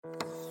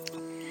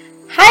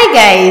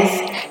Guys,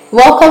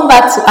 welcome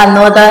back to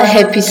another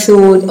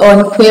episode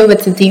on Queen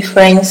with a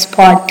Difference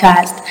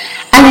podcast.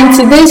 And in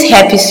today's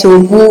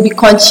episode, we'll be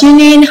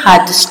continuing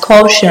our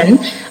discussion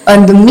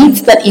on the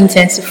myth that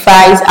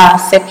intensifies our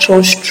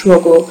sexual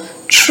struggle.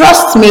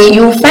 Trust me,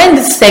 you'll find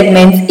this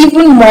segment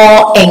even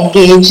more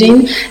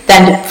engaging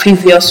than the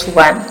previous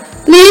one.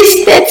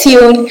 Please stay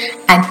tuned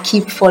and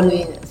keep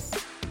following us.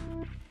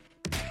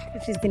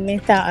 Which is the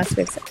mental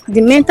aspect.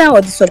 The mental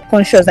or the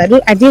subconscious. I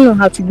didn't know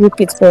how to group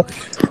it, but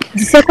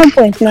the second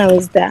point now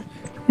is that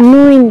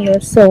knowing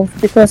yourself,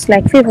 because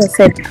like Favor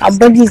said, our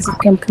body is the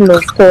temple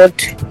of God,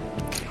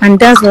 and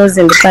that's what's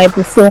in the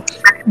Bible. So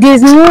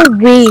there's no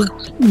way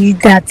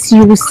that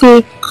you will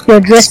say your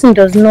dressing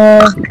does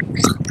not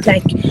how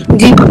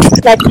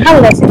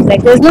would I say it?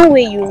 Like there's no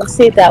way you will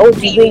say that the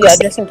way you are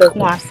dressing does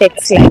not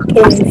affect like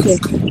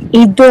anything.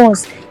 It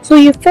does. So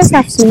you first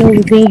have to know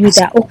within you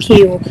that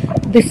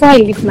before I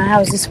leave my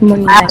house this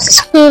morning, like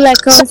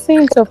I was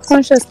saying,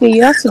 subconsciously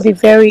you have to be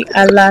very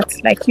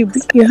alert. Like you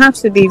have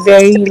to be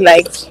very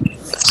like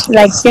you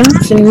have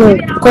to know.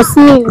 Because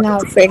me now,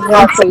 for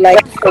example,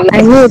 like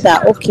I know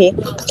that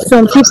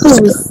some people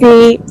will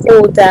say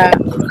that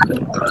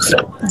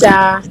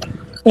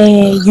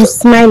you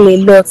smile a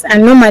lot,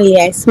 and normally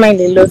I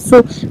smile a lot.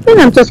 So when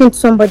I'm talking to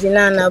somebody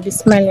now and I'll be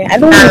smiling, I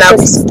don't want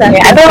to start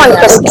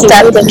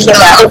thinking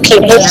that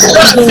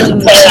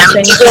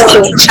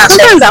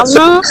sometimes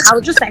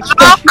I'll just like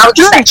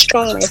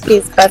strong my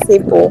face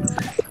possible.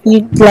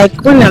 You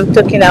like when I'm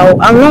talking, I'll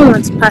not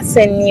want to pass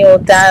any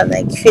other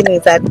like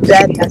feelings that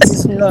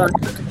is not.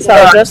 So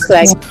I'll just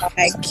like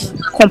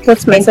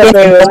compose myself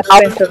very well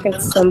when talking to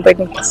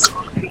somebody.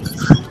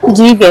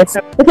 Do you get?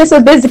 Okay,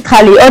 so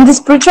basically on the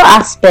spiritual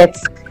aspect,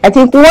 I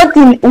think one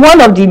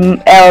of the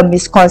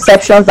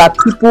misconceptions that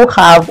people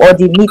have, or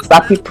the myths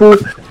that people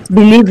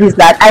believe, is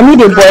that I need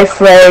a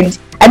boyfriend.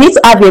 I need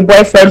to have a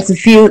boyfriend to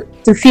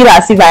feel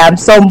as if I am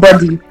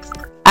somebody.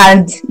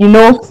 And when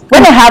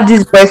I have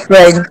this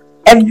boyfriend,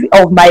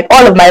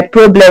 all of my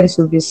problems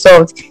will be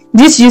solved.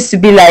 This used to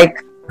be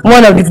like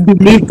one of the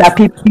beliefs that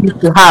people used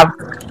to have,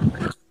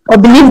 or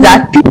believe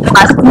that people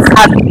are still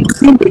having.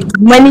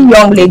 Many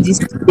young ladies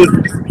today,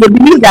 they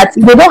believe that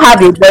if they don't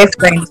have a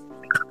boyfriend,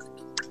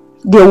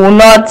 they will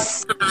not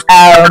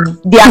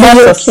they are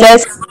not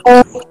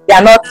successful, they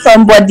are not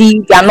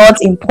somebody, they are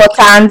not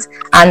important,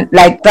 and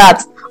like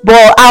that.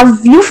 But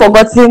have you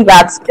forgotten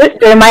that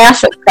Jeremiah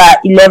chapter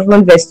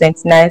 11 verse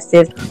 29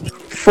 says,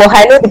 "For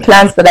I know the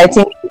plans that I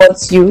think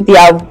towards you, they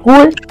are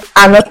good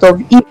and not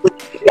of evil,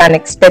 and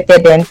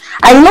expected them."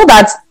 I know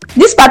that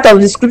this part of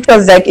the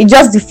scriptures, like, it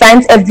just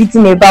defines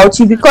everything about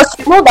you, because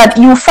you know that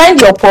you find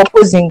your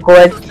purpose in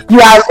God. You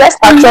are rest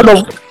assured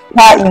of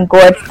in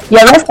God. You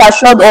are rest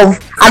assured of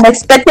an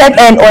expected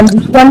end on the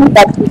journey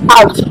that you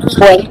have with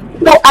God.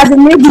 So as a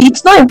lady,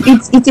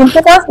 it's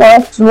important for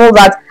us to know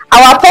that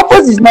our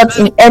purpose is not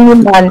in any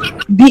man.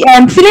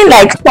 Feeling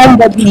like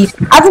somebody,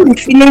 having the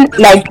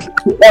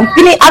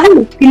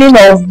feeling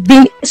of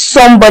being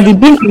somebody,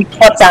 being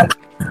important,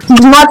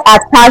 is not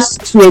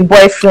attached to a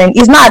boyfriend.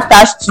 It's not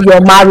attached to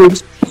your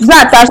marriage. It's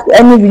not attached to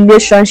any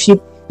relationship.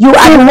 You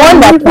are the one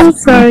that I'm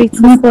sorry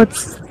to cut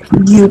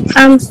you.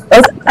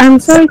 I'm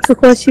sorry to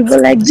cut you,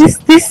 but like this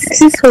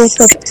whole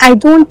topic, I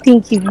don't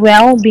think, if we're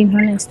all being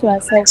honest to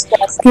ourselves,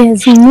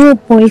 there's no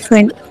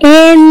boyfriend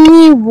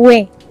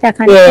anywhere that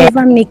can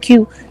ever make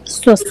you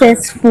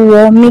successful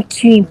or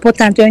make you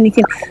important or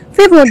anything.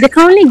 People, they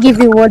can only give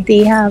you what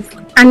they have,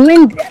 and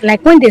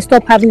when they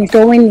stop having it,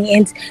 or when it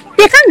ends,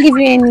 they can't give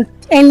you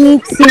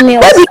anything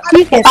else.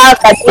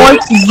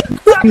 Want to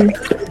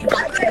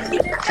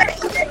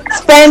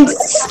spend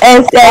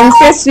and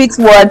say sweet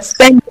words,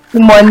 spend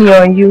money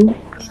on you,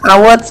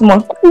 and what's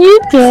more, you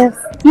guess.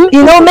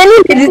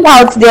 Many ladies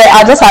out there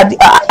are just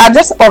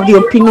of the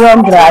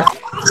opinion that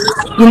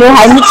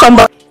I need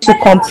somebody to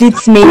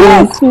complete me. I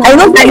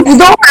know that if you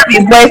don't have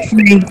a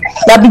boyfriend,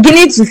 you're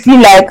beginning to feel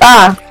like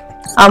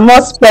I'm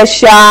not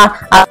special,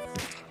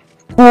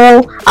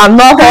 I'm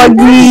not ugly.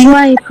 That's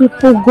why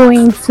people go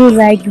into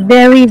like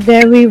very,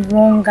 very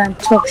wrong and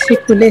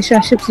toxic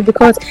relationships,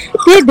 because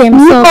they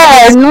themselves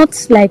are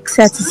not like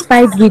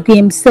satisfied with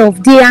themselves.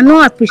 They are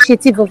not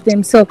appreciative of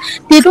themselves.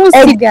 They don't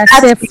see their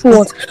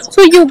self-worth.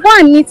 So you go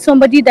and meet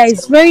somebody that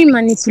is very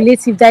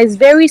manipulative, that is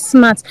very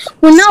smart,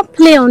 will now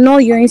play on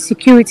all your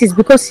insecurities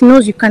because he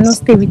knows you cannot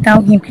stay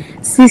without him.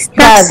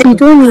 Sisters, you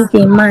don't need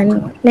a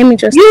man. Let me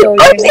just tell you.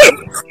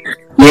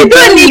 You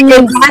don't need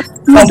a man.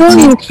 You don't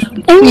need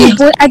any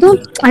boy.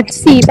 I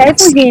see. If I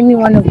ever hear any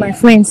one of my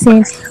friends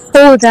saying,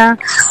 how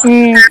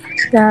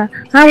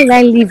will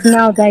I live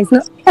now? That is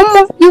not.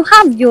 You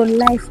have your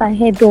life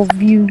ahead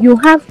of you. You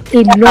have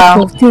a lot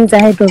of things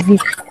ahead of you.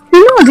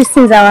 These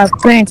things our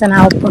parents and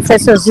our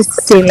professors used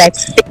to say, like,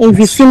 if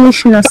you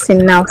finish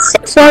nursing now,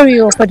 sorry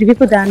for the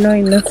people that are not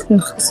in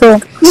nursing. So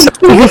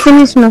if you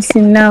finish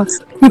nursing now,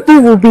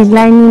 people will be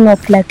lining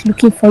up like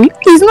looking for you.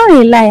 It's not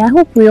a lie. I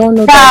hope we all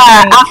know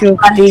that.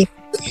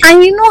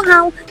 And you know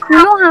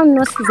how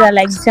nurses are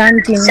like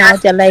janting now.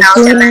 They're like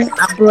going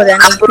abroad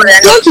and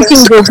everything. Don't you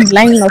think they'll be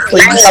lining up for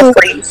you? So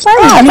Why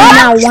would you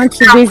now want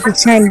to waste the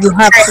time you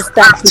have to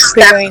start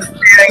preparing,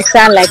 to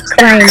start like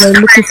crying or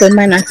looking for a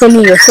man and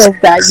telling yourself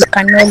that you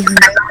cannot leave?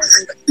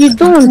 You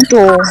don't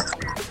though.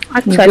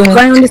 Actually, but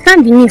I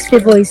understand the Miss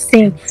Favor is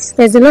saying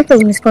there's a lot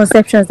of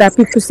misconceptions that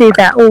people say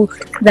that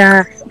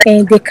that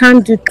they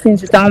can't do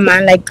things without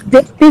man. Like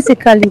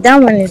basically,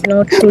 that one is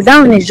not true. That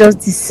one is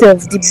just the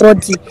self, the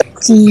body,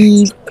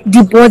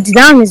 the body.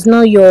 That one is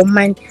not your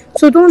mind.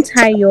 So don't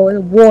tie your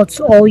worth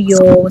or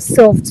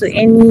yourself to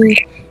any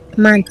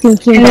man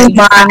thinking that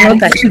you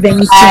cannot achieve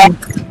anything.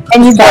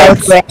 Any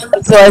boyfriend,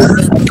 because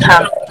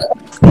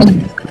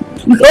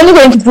it's only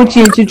going to put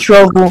you into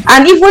trouble.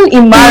 And even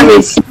in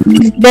marriage,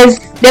 there's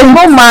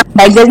no man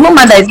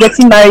that is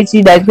getting married to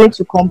you that is going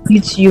to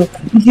complete you.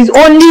 It is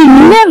only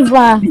you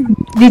Never.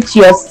 complete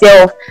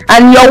yourself,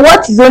 and your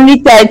worth is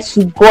only tied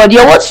to God.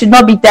 Your worth should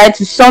not be tied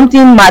to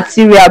something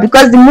material,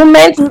 because the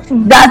moment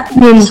that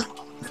thing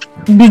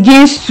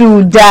begins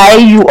to die,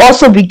 you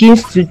also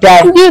begins to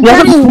die. You You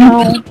also don't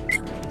know.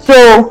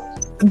 So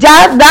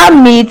that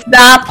myth,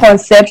 that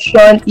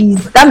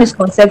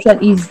misconception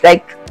is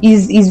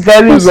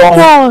very Of wrong,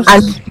 course.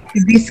 and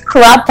to be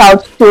scrapped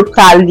out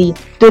totally.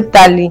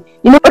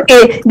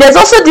 Okay, there's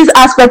also this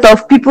aspect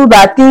of people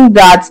that think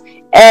that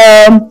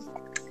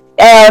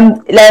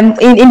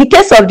in the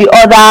case of the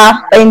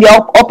other, in the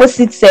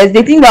opposite sex,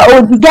 they think that,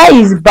 oh, the guy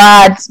is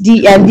bad,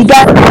 the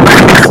guy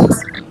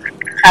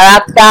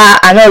character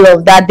and all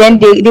of that. Then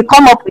they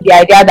come up with the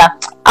idea that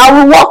I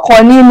will work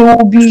on him, he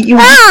will be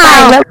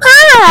fine.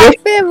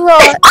 Favor.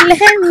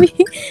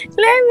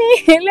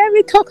 Let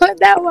me talk on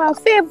that one.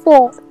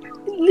 Favor.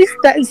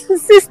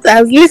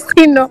 Sisters,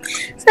 listen up.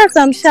 Since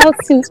I'm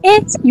shouting,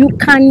 you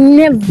can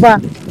never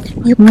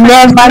change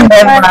That a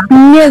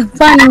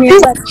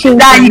you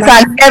man.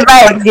 can never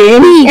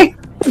again.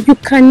 You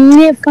can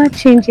never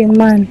change a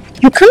man.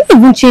 You can't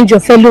even change your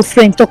fellow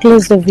friend, talk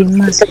less of a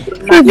man.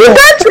 You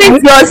can't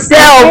change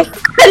yourself.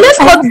 And let's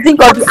not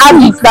think of the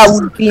habits that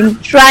we've been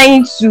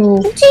trying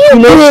to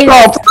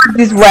stop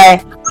this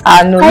way.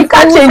 No, you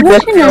can't was change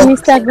watching yourself. an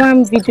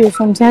Instagram video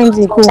some times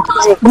ago.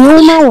 The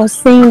woman was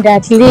saying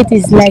that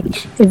ladies, like,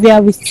 if you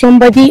are with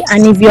somebody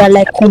and if you are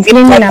like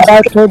complaining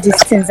about all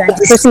these things and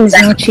the person is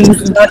not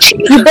changing,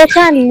 you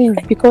better leave,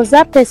 because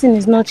that person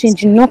is not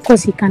changing, not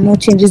because he cannot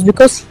change, it's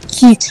because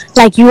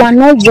you are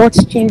not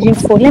worth changing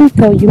for. Let me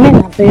tell you, men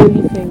are very,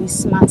 very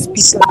smart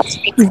people.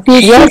 If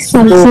they see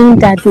something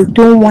that they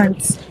don't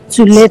want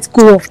to let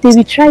go of, they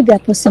will try their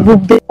possible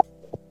best.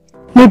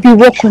 Maybe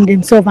work on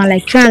themselves and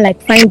like try and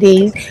like find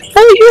a.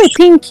 Oh, you're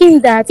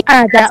thinking that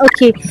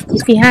okay,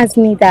 if he has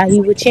me, that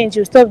he will change,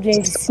 he'll stop doing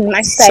this in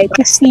my side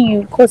to see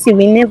you, because it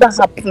will never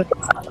happen.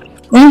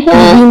 It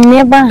will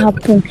never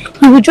happen.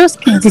 He will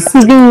just keep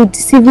deceiving you. And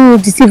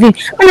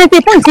at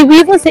the point, he will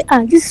even say,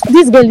 this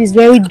girl is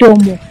very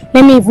dumb.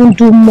 Let me even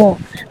do more.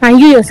 And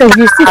you yourself,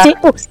 you still say,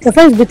 oh, your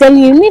friends will be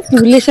telling you, leave the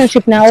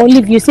relationship now, or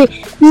leave. You say,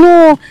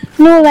 no,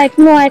 I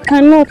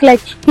cannot. Like,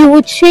 he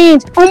will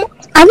change.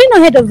 Have you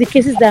not heard of the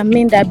cases that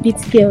men that beat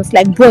girls,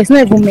 like boys,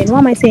 not even men? Why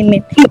am I saying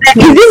men? Is it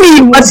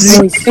really boys?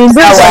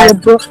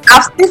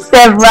 I've seen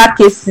several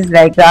cases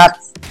like that.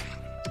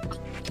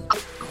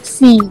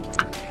 See,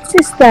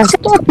 sister,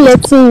 stop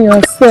letting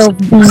yourself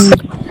be.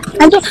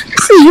 I don't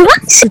see. You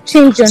have to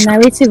change your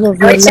narrative of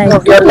your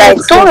life.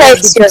 Don't let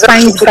it be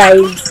defined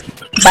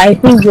by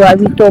who you are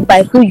with or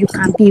by who you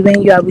can be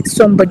when you are with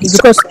somebody,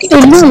 because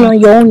alone on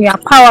your own you are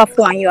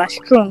powerful and you are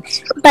strong.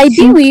 By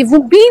being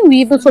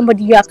with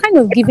somebody, you are kind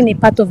of giving a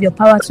part of your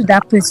power to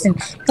that person.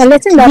 You're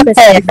letting that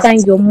person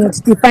define your moods,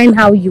 define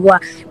how you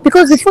are,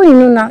 because before you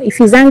know, now if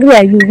he's angry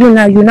at you, you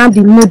now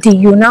be moody,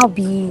 you now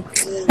be,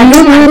 I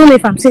don't know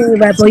if I'm saying it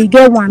right, but you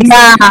get one.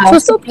 So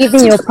stop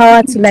giving your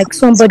power to like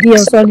somebody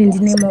else all in the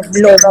name of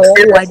love,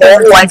 or I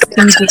don't want to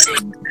single.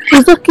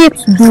 It's okay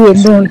to do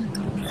alone.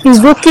 It's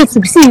okay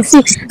to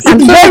see. I'm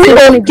very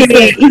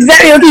okay. It's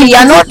very okay.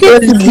 You're not okay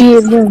to be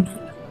alone.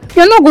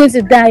 You're not going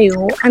to die,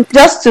 And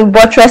just to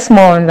buttress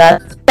more on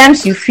that,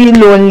 sometimes you feel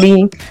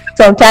lonely.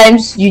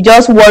 Sometimes you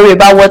just worry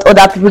about what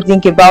other people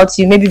think about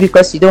you. Maybe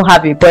because you don't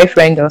have a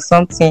boyfriend or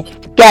something.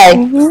 Guys,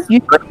 you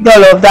don't need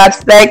all of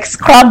that. Like,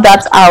 scrap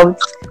that out.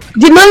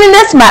 The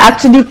loneliness might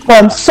actually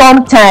come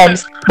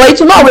sometimes, but it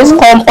will not always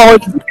come all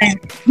the time.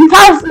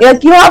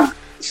 You have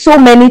so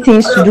many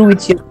things to do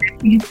with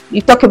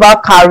you talk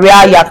about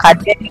career, your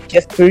academic,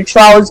 your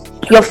spirituals,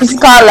 your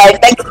physical life.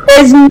 Like,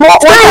 there's more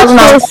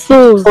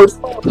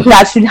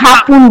that should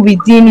happen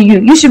within you.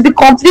 You should be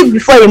complete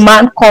before a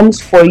man comes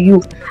for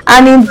you.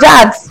 And in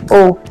that,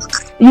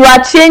 you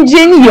are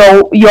changing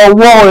your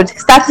world,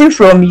 starting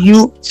from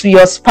you to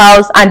your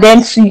spouse, and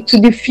then to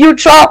the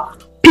future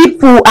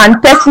people and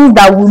persons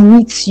that will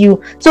meet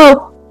you.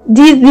 So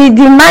the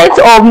might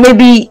of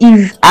maybe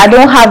if I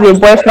don't have a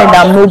boyfriend,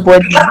 I'm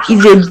nobody,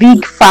 is a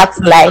big fat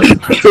lie.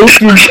 So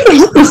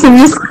it should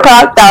be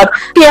scrapped out.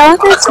 Yeah, I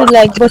wanted to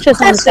like buttress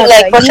on the fact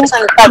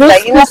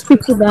that those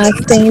people that are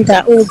saying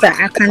that that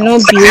I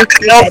cannot be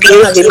okay, I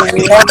don't have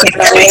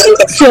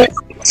a so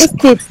it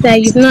states that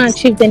you've not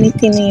achieved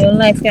anything in your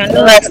life. You are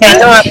not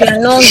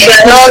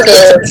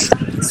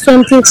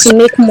something to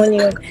make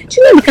money on. Do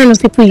you know the kind of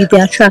people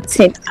they're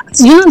attracting?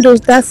 You know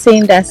those that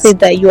saying that say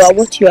that you are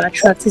what you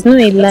attract. It's not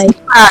a lie. If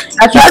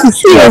you Attract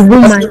see a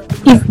woman,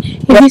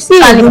 if your you see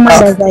a woman animal.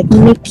 that's like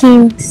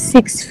making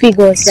six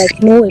figures, like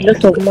a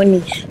lot of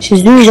money,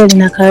 she's doing well in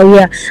her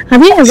career.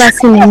 Have you ever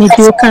seen a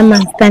mediocre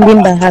man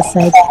standing by her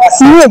side?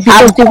 No,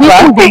 because they've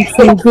even been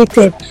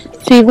intimidated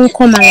to even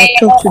come and like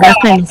talk to that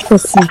kind of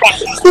person.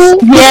 So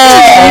before you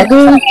Yeah,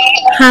 even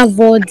have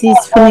all these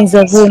feelings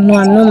of oh no,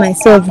 I'm not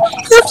myself,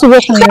 you have to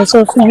work on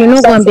yourself so you're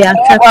not gonna be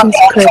attracting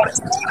crap.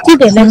 See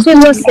there, like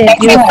Favor said,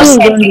 you feel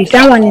lonely.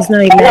 That one is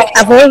not a lie.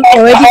 I've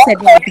already said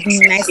in the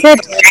beginning. I said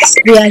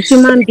we are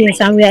human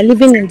beings and we are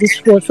living in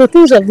this world. So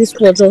things of this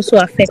world also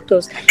affect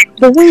us.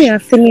 But when you are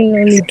feeling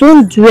lonely,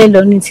 don't dwell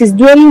on it. It's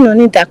dwelling on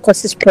it that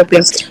causes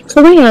problems.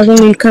 So when you are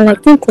lonely, you can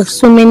like think of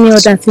so many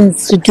other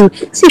things to do.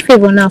 See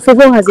Favor now.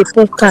 Favor has a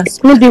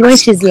podcast. Maybe when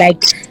she's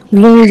like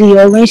lonely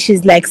or when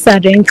she's like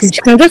sad or anything, she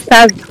can just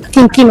start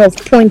thinking of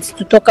points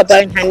to talk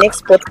about in her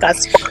next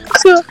podcast.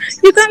 So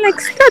you can like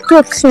start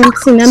up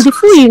something, and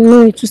before you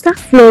know it, you start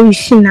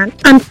flourishing. And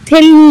I'm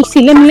telling you,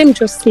 see, let me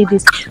just say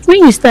this: when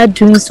you start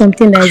doing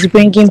something that is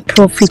bringing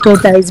profit or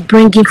that is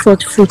bringing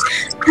forth fruit,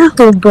 that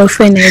whole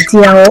boyfriend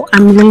idea or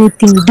I'm lonely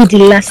thing will be the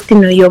last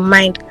thing on your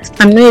mind.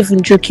 I'm not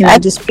even joking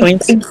at this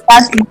point. It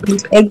will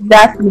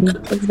Exactly.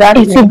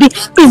 be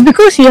it's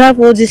because you have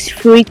all this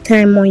free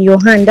time on your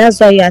hand. That's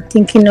why you are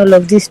thinking all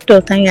of this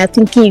thought and you are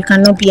thinking you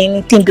cannot be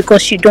anything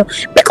because you don't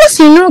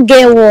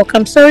get work.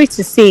 I'm sorry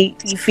to say,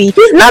 if you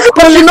It's not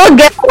because you don't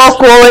get work,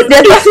 oh,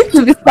 there's nothing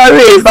to be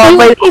sorry about,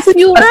 but it's if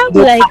you just have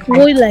the like time.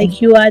 what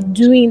like you are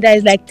doing that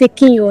is like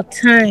taking your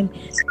time,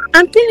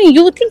 I'm telling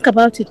you, will think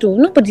about it. Oh,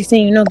 nobody's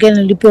saying you're not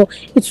getting a but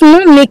it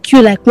will not make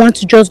you like want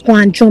to just go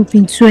and jump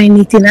into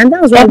anything, and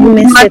that's why Every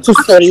women month settle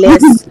for you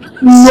less.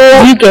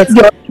 know You get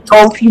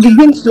yourself, you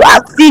begin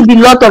to see the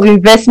lot of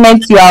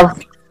investments you have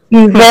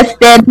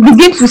invested, you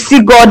begin to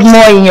see God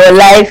more in your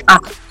life.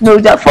 No,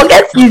 just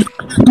forget it.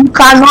 You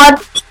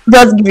cannot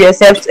just give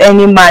yourself to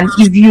any man.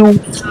 If you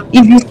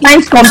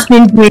find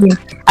something doing,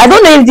 I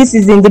don't know if this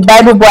is in the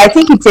Bible, but I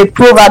think it's a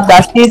proverb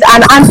that says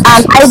an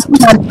idle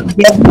man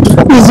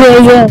is the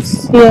enemy of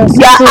is God. yes,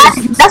 Yeah, it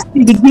and is. that's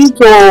you begin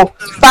to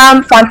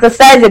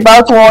fantasize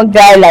about one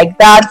guy like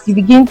that. You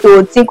begin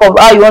to think of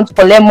how you want to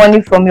collect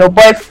money from your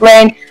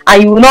boyfriend,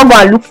 and you will not go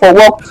and look for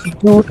work to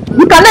do.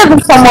 You cannot even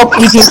come up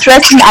with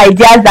interesting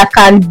ideas that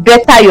can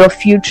better your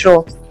future.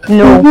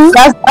 No, Mm-hmm.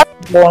 that's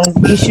wrong.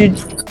 You should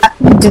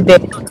actually do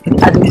better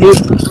as a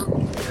lady.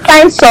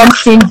 Find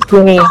something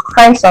doing.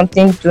 Find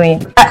something doing.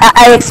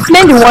 I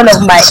explained in one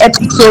of my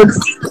episodes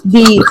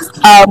the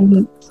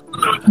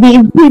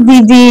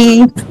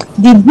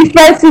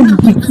differences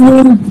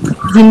between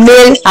the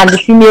male and the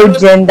female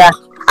gender.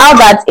 How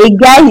that a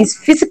guy is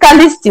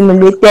physically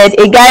stimulated,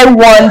 a guy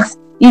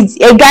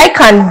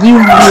can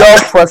give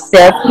love for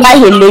sex,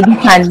 while a lady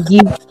can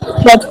give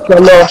sex for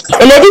love.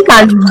 A lady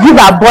can give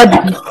her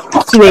body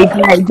to a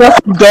guy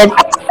just to get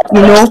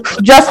the love,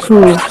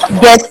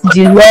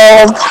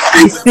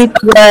 the sweet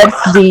words,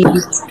 the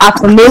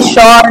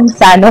affirmations,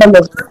 and all of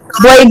that.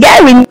 But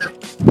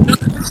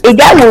a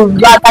guy will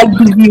rather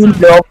give you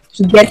love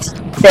to get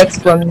sex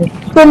from you.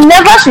 So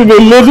never should a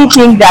lady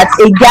think that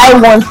a guy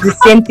wants the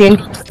same thing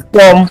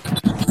from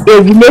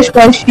a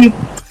relationship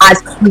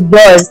as he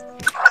does.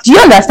 Do you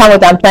understand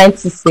what I'm trying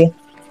to say?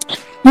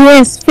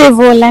 Yes,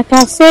 Favor, like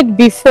I've said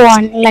before,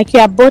 and like you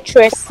are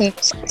buttressing,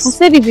 I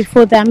said it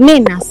before that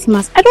men are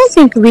smart. I don't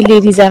think we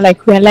ladies are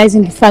like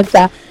realizing the fact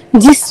that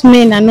these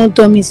men are not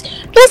dummies.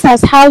 Just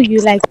as how you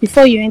like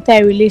before you enter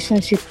a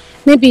relationship,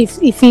 maybe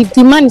if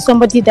the man is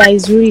somebody that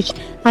is rich,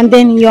 and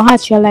then in your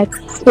heart you're like,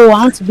 oh, I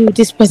want to be with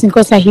this person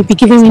because like, he'll be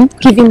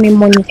giving me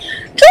money.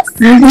 Just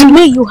the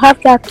way you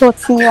have that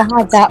thought in your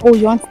heart that oh,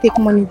 you want to take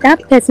money,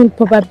 that person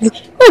probably,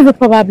 not even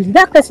probably,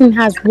 that person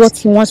has what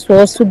he wants to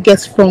also get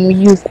from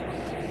you.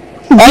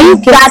 Do you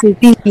get it?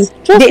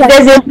 Exactly.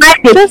 There's a mind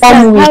they Just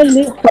come like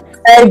with how from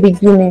the very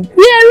beginning.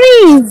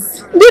 there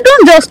is. They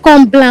don't just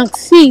come blank.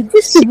 See,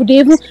 these people they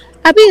even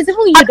I mean it's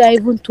even you that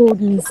even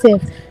told me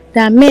self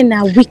that men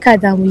are weaker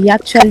than we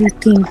actually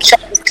think.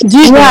 Do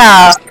you get?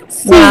 Yeah,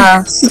 See,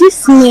 yeah.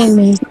 these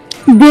men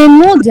they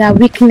know their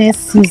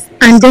weaknesses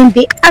and then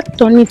they act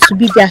on it to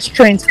be their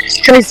strength.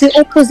 But it's the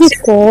opposite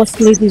for us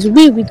ladies.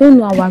 We don't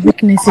know our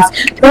weaknesses.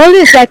 We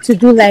always like to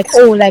do like,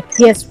 oh, like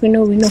yes, we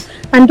know.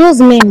 And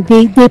those men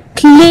they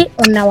play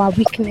on our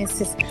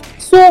weaknesses.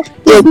 So A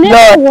it's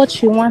never lot.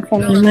 what you want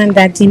from a man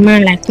that the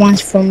man like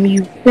wants from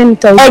you. Let me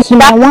tell you, he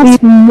might Exactly.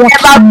 want much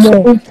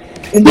Never more. put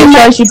He might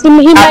relationship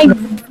he partner.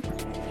 might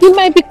he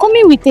might be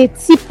coming with a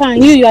tip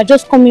and you are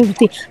just coming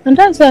with it. And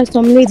that's why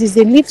some ladies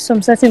they leave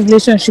some certain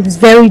relationships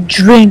very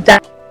drained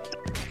that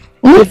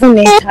even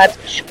entered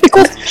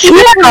because you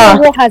don't even know Yeah.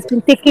 what has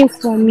been taken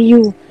from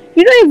you.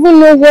 You don't even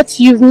know what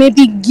you've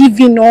maybe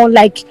given or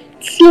like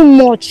too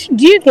much.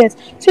 Do you get?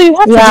 So you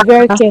have to Yeah. be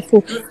very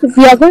careful. If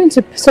you are going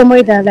to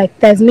somewhere that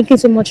is making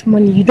so much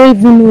money, you don't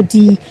even know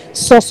the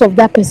source of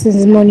that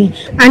person's money,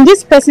 and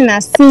this person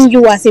has seen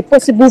you as a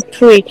possible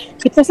prey.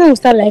 The person will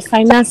start like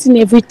financing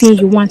everything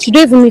you want. You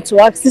don't even need to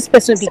ask. This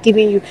person will be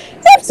giving you.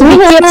 You have to be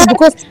careful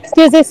because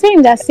there's a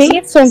saying that say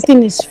if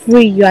something is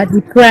free, you are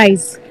the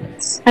prize.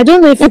 I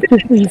don't know if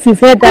you've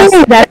heard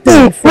that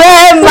thing before.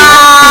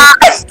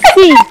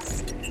 See,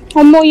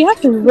 you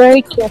have to be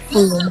very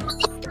careful.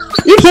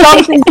 If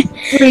something is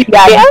free,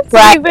 You have to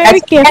be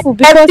very careful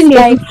because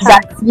like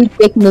exactly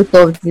take note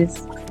of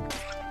this.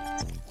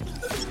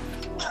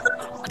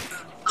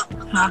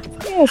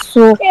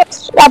 so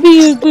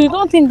you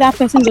don't think that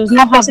person does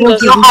not have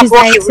what you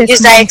use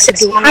that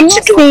excess money to do. I'm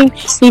not saying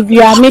if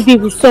you are maybe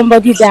with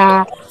somebody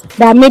that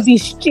maybe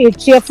is a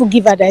cheerful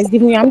giver that is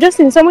giving you. I'm just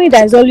saying somebody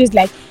that is always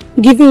like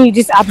giving you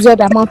this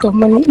absurd amount of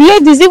money.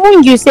 Ladies,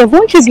 even yourself,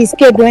 won't you be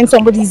scared when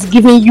somebody is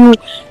giving you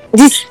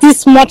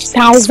this much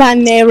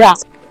thousand naira?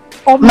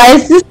 My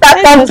sister,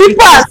 some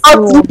people are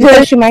not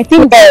because she might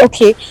think that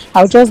okay,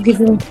 I'll just give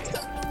him.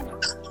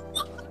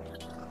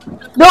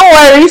 Don't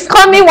worry, it's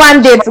coming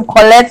one day to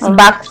collect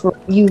back from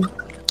you.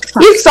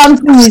 If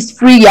something is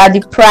free, you are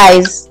the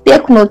prize.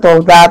 Take note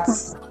of that.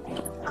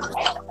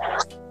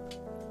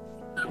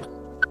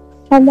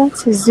 And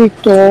that is it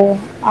though.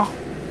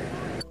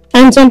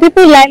 And some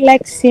people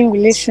like seeing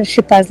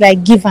relationship as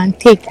like give and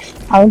take.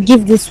 I'll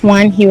give this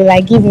one, he will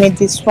like give me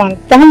this one.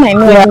 That might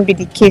not even be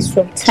the case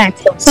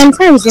sometimes.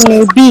 Sometimes you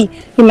might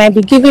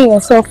be giving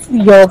yourself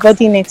your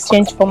body in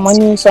exchange for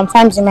money.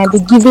 Sometimes you might be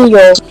giving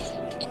your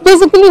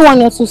basically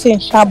one or two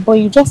things sharp, but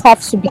you just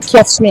have to be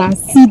careful and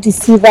see the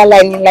silver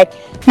lining. Like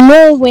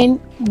know when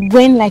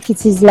like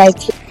it is like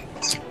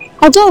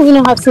I don't even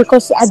know how to say,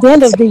 because at the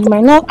end of the day you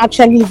might not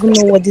actually even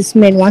know what this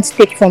man wants to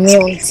take from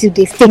you until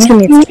they've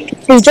taken it.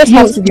 So you just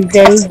have to be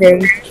very,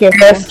 very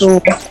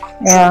careful.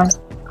 Yeah.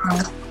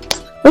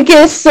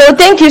 Okay, so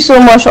thank you so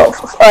much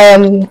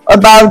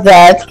about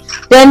that.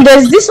 Then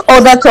there's this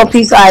other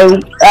topic I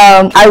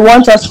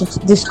want us to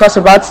discuss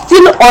about,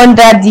 still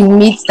under the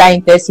myths that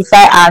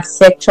intensify our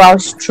sexual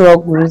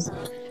struggles.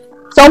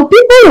 Some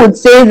people would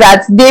say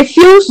that they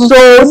feel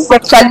so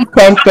sexually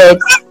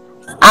tempted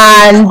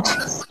and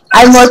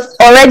I must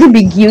already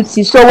be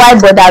guilty, so why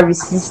bother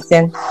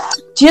resisting?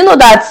 Do you know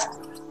that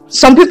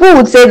some people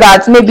would say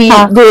that maybe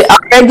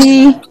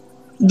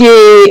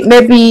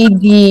maybe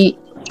the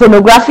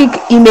pornographic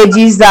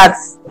images that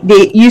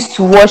they used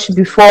to watch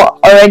before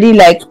already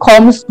like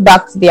comes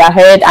back to their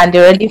head and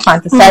they're already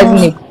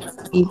fantasizing it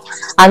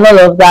and all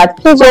of that.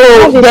 So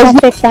there's a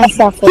perfect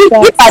answer for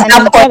that. And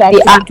I'm glad I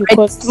did,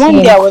 because one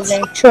day I was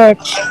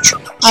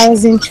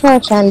in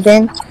church and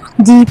then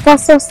the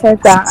pastor said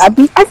that I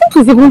think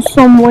it's even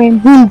somewhere in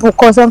his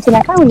book or something,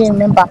 I can't really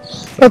remember,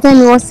 but then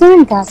he was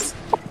saying that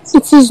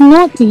it is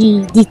not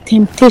the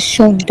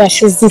temptation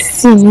that is the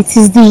sin, it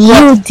is the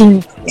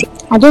yielding.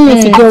 I don't know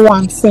if you get what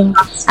I'm saying.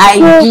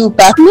 I do,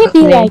 but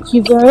maybe like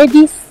you've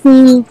already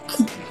seen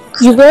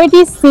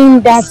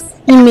that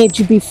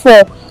image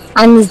before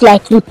and it's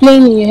like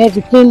replaying in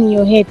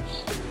your head.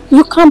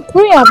 You can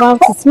pray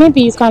about it.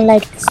 Maybe you can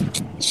like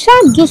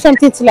do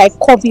something to like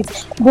curb it.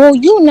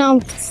 But you now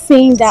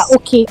saying that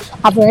okay,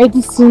 I've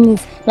already seen it.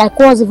 Like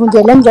what's even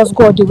there? Let me just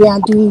go all the way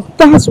and do it.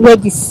 That's where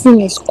the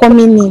sin is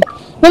coming in.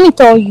 Let me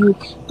tell you,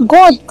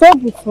 God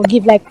will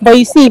forgive. Like, but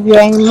you see, if you're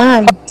a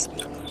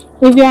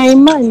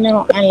man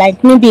now and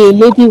like maybe a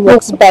lady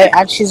walks by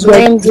and she's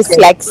wearing this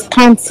like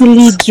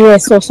scantily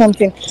dress or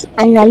something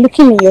and you are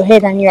looking in your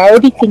head and you're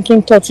already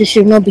thinking thoughts you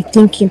should not be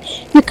thinking,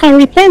 you can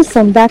repent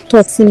from that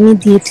thoughts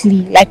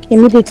immediately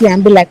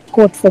and be like,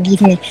 God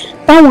forgive me.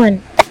 That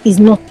one is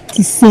not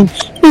the sin.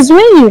 It's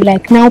when you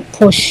like now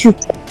pursue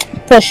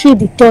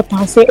the thought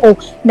and say, oh,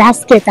 that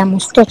skirt I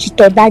must touch it,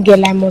 or that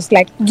girl I must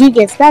like do you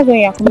get, that's when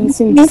you're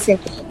committing the sin.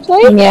 So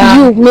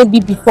if you maybe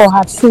before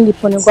have seen the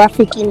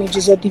pornographic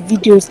images or the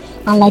videos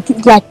and like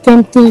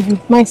tempting you,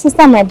 my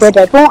sister, my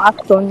brother, don't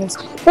act on it.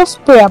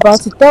 Just pray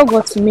about it, tell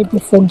God to maybe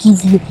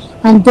forgive you,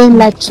 and then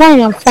like try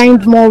and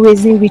find more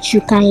ways in which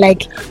you can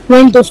like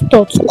when those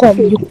thoughts come,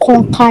 you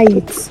conquer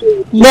it.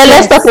 Then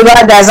let's talk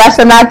about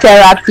diversional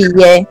therapy.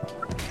 Yeah.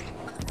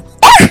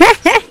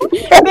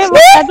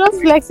 I'm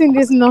just flexing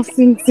this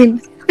nothing thing.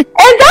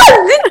 And that's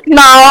it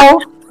now.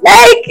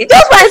 Like, you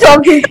just find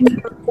something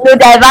to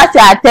divert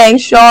your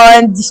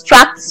attention,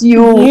 distract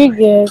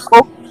you.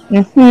 From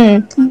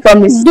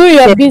this. Do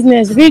your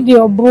business, read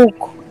your book.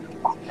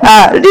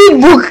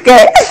 Read book.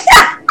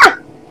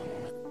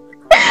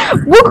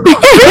 Book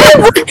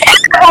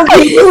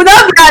would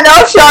not be an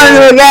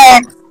option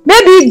again.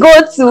 Maybe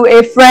go to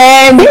a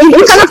friend.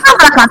 You can have an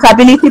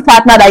accountability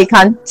partner that you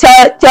can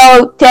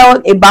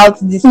tell about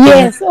this.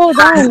 Yes, that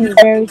one is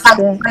very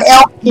true.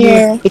 Help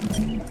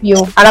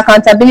you. An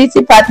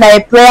accountability partner, a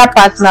prayer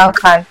partner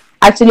can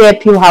actually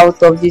help you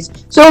out of this.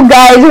 So,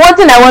 guys, one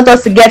thing I want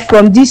us to get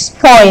from this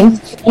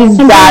point is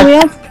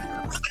that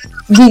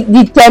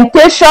the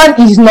temptation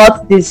is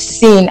not the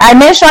sin. I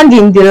mentioned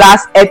in the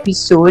last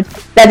episode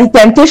that the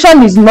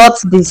temptation is not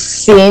the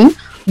sin,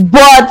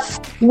 but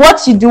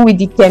what you do with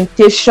the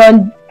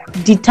temptation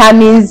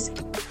determines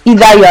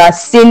either you are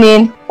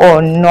sinning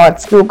or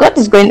not. So God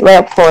is going to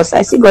help us.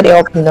 I see God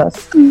helping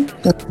us.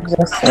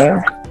 Jesus'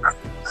 name.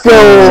 So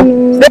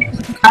when the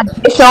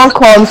temptation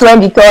comes, when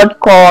the thought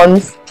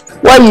comes,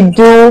 what you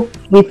do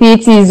with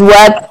it is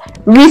what?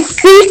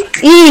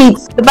 Resist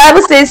it. The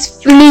Bible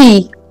says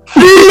flee.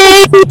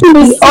 Flee.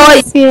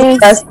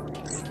 Yes.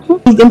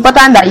 It's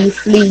important that you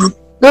flee.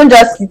 Don't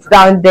just sit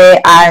down there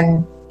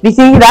and be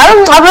thinking that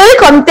I've already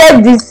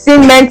committed this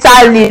sin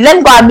mentally.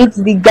 Let's go and meet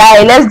the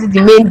guy. Let's do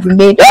the main.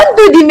 Don't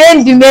do the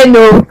main,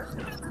 no.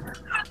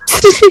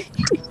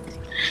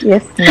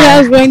 Yes, ma'am.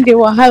 That's when the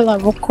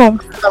wahala will come.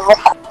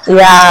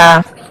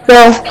 Yeah. So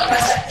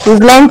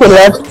we've learned a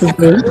lot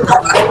today.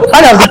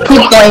 One of the key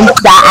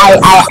points that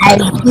I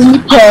really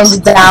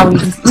turned down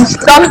is if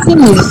something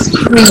is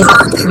free,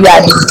 you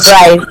are the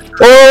prize.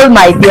 Oh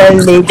my dear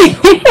lady.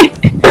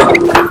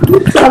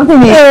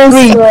 Something is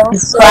free,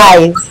 is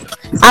prize.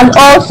 And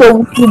also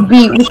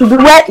we should be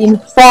well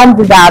informed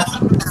that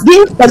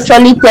being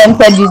sexually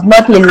tempted is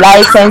not a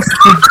license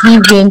to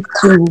give in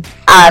to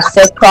our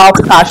sexual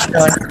passion.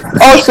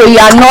 Also, you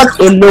are not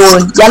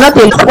alone. You are not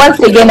alone. Once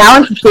again, I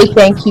want to say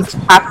thank you to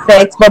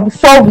Perfect. But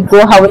before we go,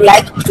 I would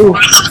like to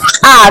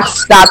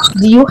ask that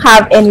do you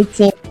have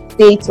anything to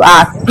say to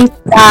our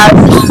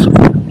sisters?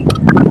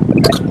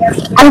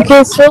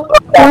 Okay, so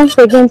once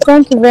again,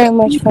 thank you very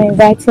much for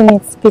inviting me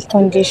to speak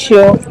on the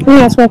show. In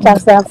as much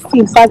as I've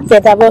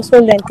impacted, I've also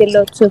learned a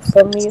lot too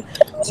from you.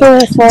 So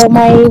for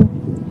my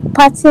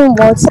parting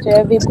words to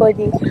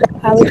everybody,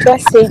 I would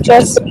just say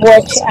just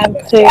watch and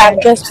pray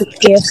and just be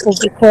careful,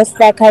 because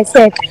like I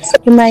said,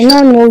 you might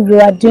not know you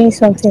are doing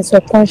something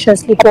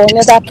subconsciously, but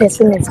another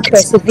person is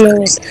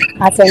perceiving it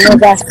as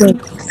another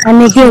thing.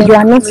 And again, you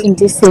are not in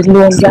this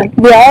alone.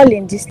 We are all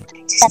in this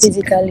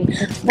physically.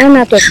 1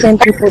 out of 10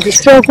 people, the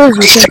struggles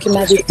you think you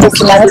might be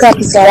facing, other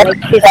people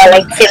are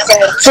like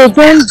facing. So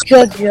don't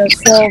judge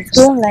yourself.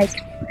 Don't like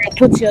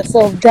put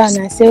yourself down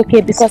and say,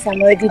 okay, because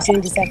I'm already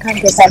doing this, I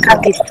can't get out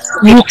of it.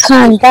 You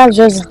can. That's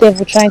just the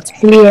devil trying to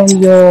play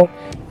on your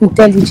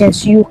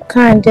intelligence. You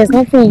can. There's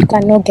nothing you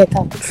cannot get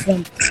out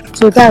from.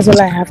 So that's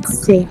all I have to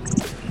say.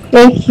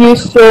 Thank you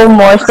so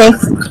much. Thank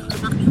you.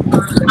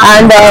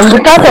 And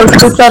the part of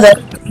scripture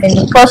that in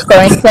 1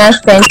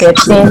 Corinthians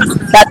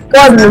 10:13 that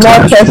God will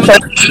not test us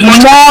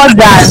more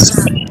than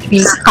we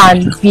can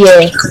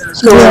bear.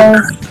 So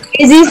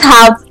ladies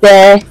out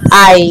there,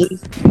 I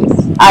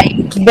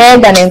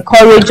beg and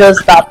encourage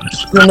us that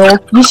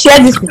you share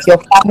this with your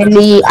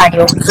family and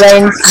your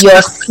friends,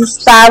 your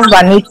sisters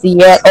that need to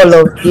hear all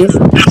of this,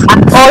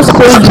 and also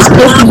you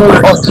take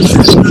note of this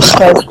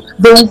because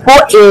they will go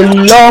a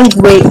long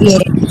way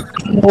in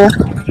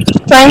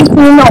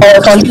strengthening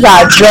us on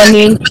our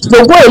journey.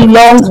 They go a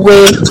long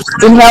way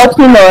in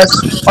helping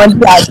us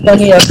on our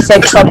journey of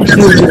sexual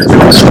purity.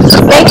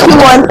 Thank you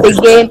once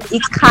again,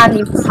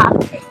 Nkani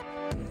Perfect.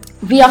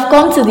 We have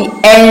come to the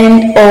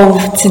end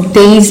of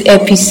today's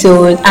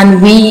episode,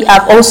 and we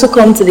have also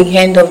come to the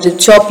end of the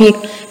topic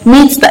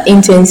Myths that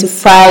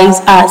intensifies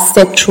our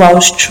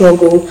sexual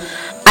struggle.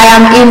 I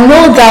am in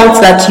no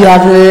doubt that you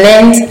have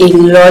learned a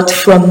lot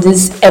from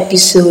this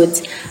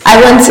episode.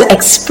 I want to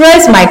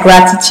express my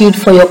gratitude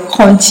for your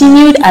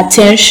continued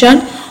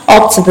attention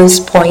up to this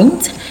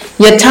point.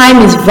 Your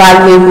time is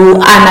valuable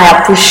and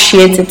I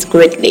appreciate it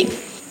greatly.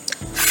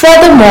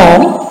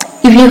 Furthermore,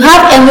 if you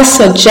have any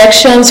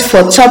suggestions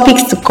for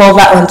topics to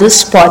cover on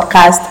this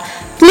podcast,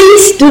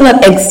 please do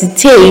not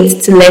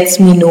hesitate to let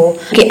me know.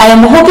 Okay, I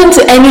am open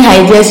to any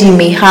ideas you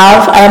may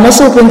have. I am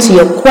also open to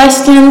your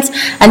questions,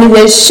 and if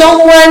there's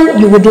someone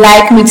you would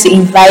like me to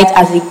invite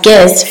as a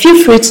guest,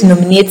 feel free to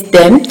nominate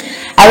them.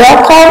 I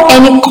welcome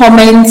any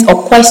comments or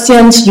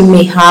questions you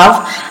may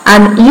have,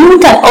 and you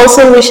can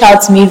also reach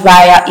out to me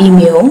via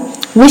email,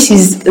 which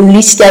is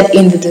listed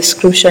in the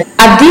description.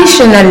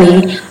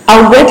 Additionally,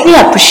 I would greatly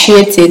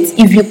appreciate it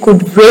if you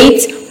could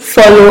rate,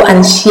 follow,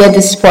 and share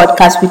this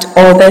podcast with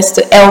others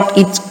to help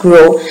it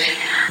grow.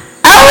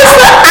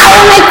 Also,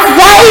 I'm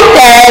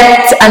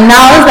excited to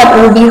announce that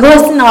we'll be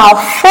hosting our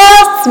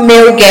first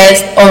male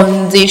guest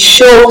on the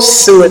show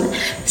soon.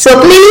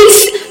 So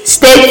please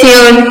stay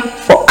tuned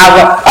for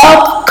our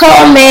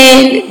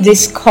upcoming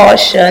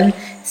discussion.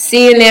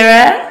 See you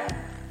later.